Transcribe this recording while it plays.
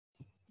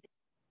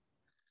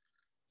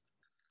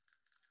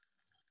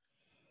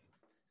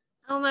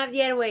Alma of the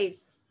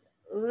Airwaves,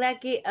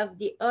 Lucky of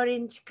the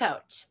Orange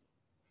Couch.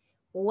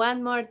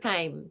 One more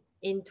time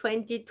in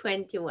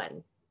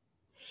 2021.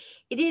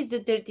 It is the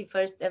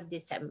 31st of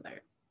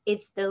December.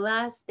 It's the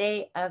last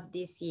day of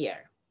this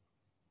year.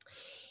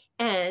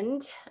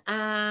 And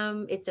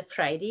it's a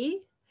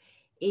Friday.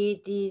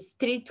 It is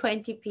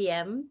 3:20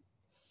 p.m.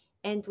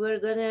 And we're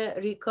going to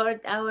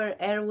record our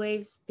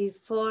airwaves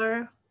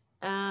before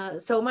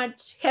so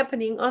much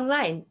happening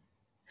online.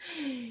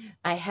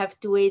 I have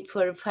to wait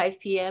for 5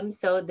 p.m.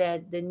 so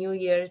that the New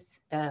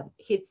Year's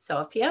hits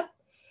Sofia.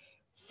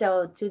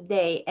 So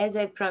today, as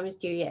I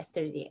promised you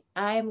yesterday,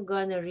 I'm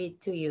going to read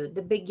to you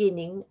the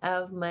beginning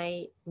of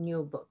my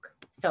new book,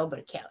 Sober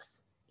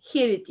Chaos.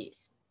 Here it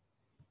is.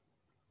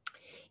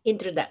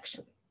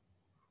 Introduction.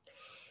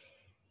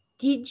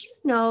 Did you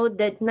know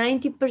that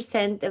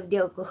 90% of the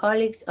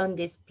alcoholics on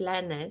this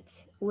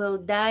planet will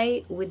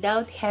die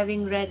without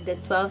having read the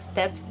 12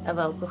 steps of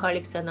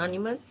Alcoholics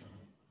Anonymous?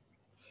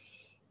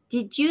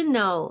 Did you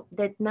know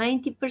that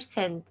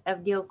 90%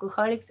 of the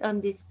alcoholics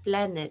on this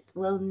planet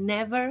will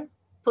never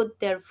put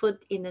their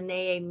foot in an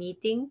AA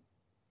meeting,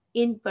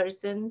 in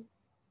person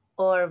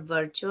or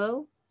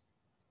virtual?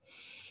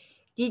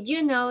 Did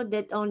you know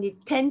that only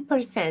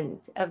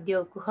 10% of the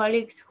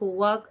alcoholics who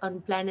walk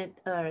on planet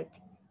Earth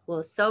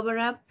will sober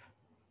up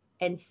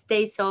and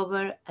stay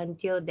sober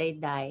until they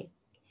die,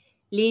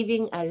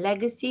 leaving a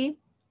legacy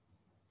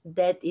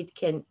that it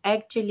can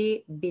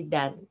actually be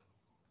done?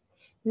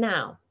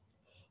 Now,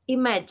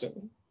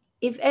 imagine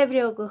if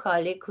every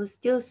alcoholic who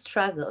still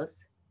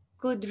struggles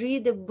could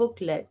read a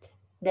booklet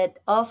that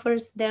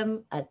offers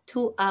them a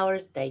 2-hour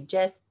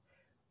digest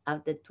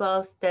of the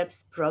 12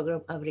 steps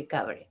program of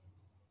recovery.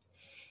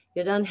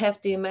 You don't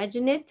have to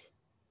imagine it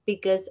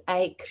because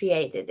I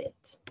created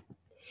it.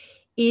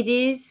 It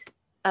is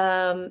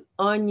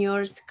on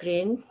your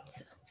screen.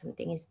 So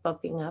something is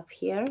popping up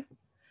here.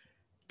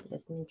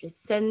 Let me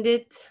just send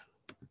it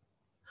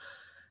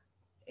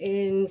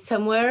in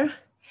somewhere.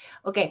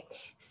 Okay,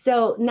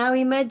 so now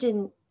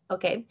imagine,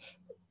 okay,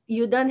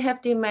 you don't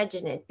have to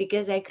imagine it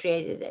because I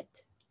created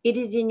it. It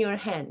is in your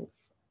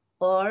hands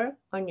or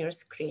on your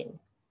screen.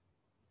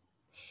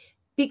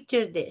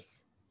 Picture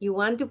this. You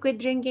want to quit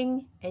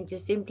drinking and you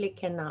simply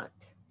cannot.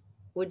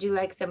 Would you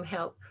like some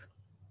help?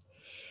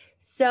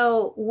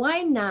 So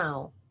why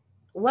now?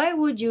 Why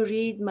would you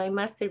read my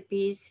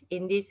masterpiece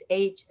in this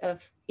age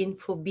of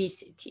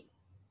infobesity?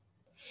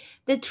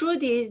 The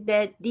truth is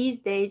that these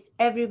days,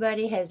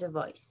 everybody has a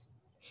voice.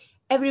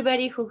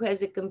 Everybody who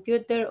has a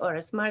computer or a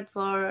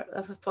smartphone,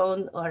 a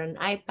phone or an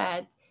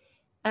iPad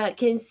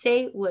can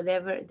say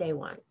whatever they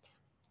want.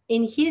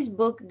 In his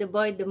book, The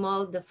Boy, the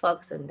Mole, the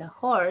Fox, and the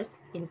Horse,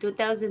 in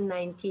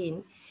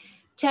 2019,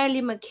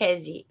 Charlie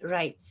Mackesy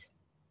writes,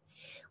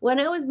 "When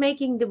I was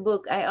making the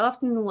book, I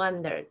often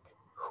wondered,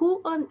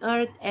 who on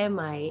earth am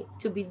I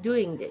to be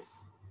doing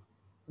this?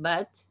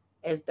 But,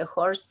 as the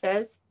horse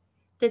says,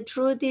 the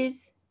truth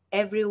is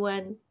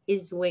everyone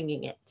is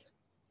winging it."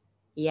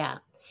 Yeah,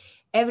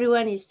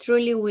 everyone is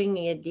truly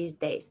winging it these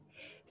days.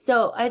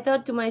 So I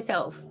thought to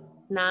myself,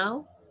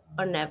 now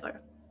or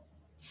never.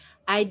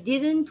 I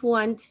didn't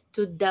want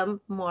to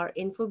dump more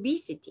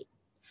infobesity.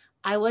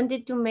 I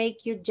wanted to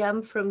make you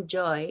jump from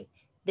joy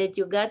that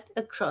you got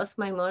across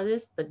my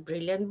modest but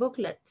brilliant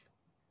booklet.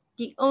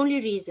 The only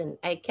reason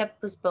I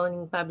kept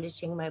postponing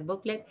publishing my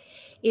booklet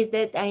is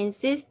that I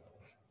insist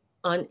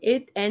on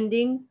it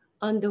ending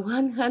on the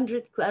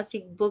 100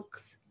 classic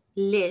books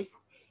list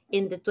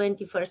in the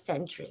 21st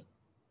century.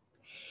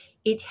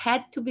 It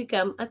had to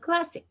become a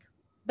classic.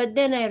 But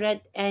then I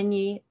read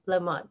Annie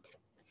Lamott.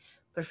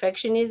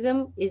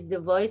 Perfectionism is the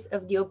voice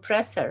of the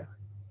oppressor,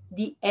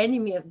 the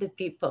enemy of the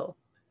people.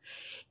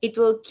 It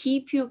will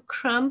keep you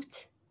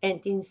cramped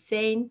and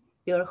insane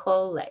your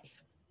whole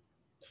life.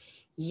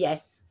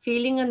 Yes,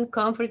 feeling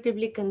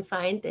uncomfortably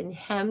confined and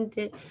hemmed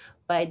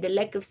by the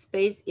lack of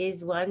space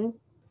is one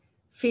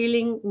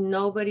feeling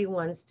nobody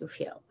wants to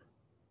feel.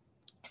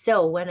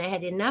 So when I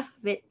had enough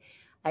of it,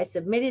 I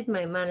submitted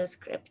my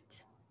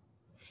manuscript.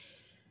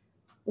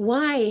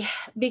 Why?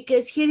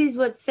 Because here is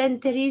what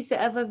Saint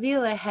Teresa of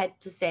Avila had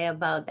to say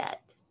about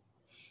that.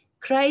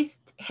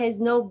 Christ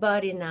has no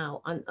body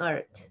now on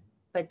earth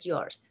but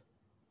yours.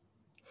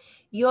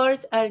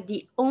 Yours are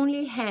the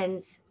only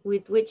hands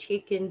with which he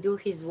can do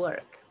his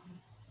work.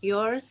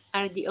 Yours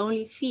are the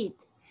only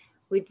feet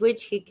with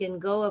which he can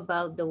go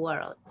about the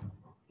world.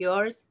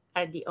 Yours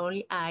are the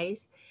only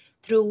eyes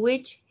through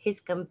which his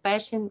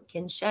compassion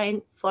can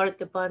shine forth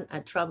upon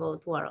a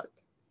troubled world.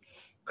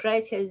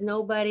 Christ has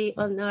nobody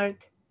on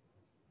earth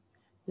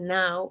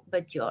now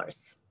but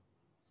yours.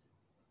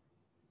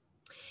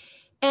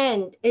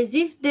 And as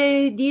if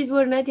these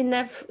were not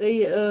enough,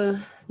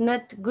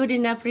 not good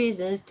enough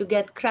reasons to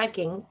get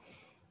cracking,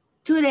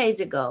 2 days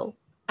ago,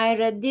 I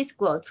read this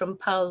quote from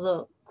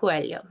Paulo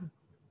Coelho.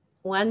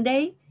 One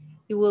day,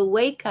 you will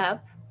wake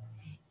up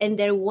and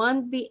there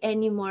won't be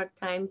any more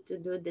time to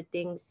do the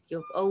things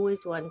you've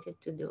always wanted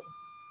to do.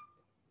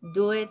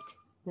 Do it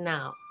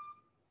now.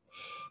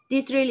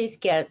 This really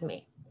scared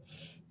me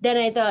Then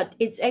I thought,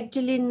 it's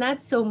actually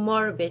not so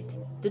morbid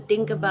to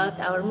think about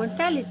our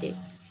mortality.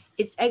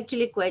 It's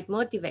actually quite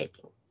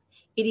motivating.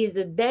 It is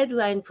a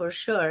deadline for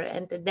sure,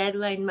 and the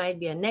deadline might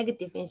be a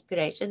negative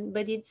inspiration,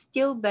 but it's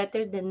still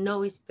better than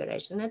no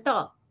inspiration at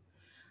all.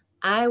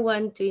 I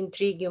want to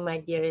intrigue you, my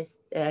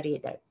dearest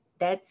reader.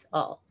 That's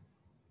all.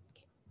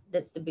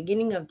 That's the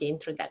beginning of the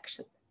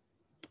introduction.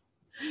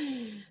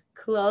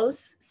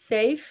 Close,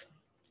 safe.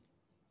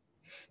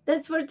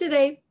 That's for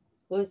today.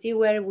 We'll see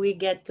where we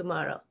get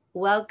tomorrow.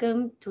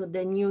 Welcome to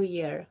the new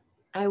year.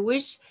 I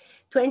wish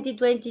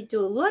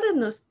 2022, what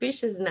an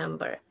auspicious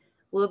number,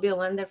 will be a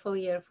wonderful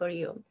year for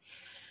you.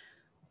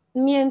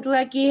 Me and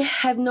Lucky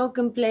have no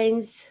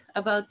complaints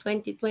about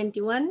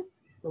 2021.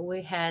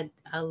 We had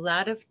a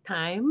lot of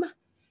time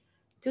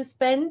to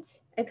spend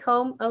at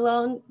home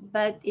alone,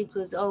 but it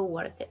was all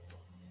worth it.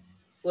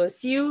 We'll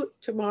see you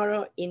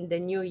tomorrow in the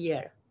new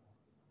year.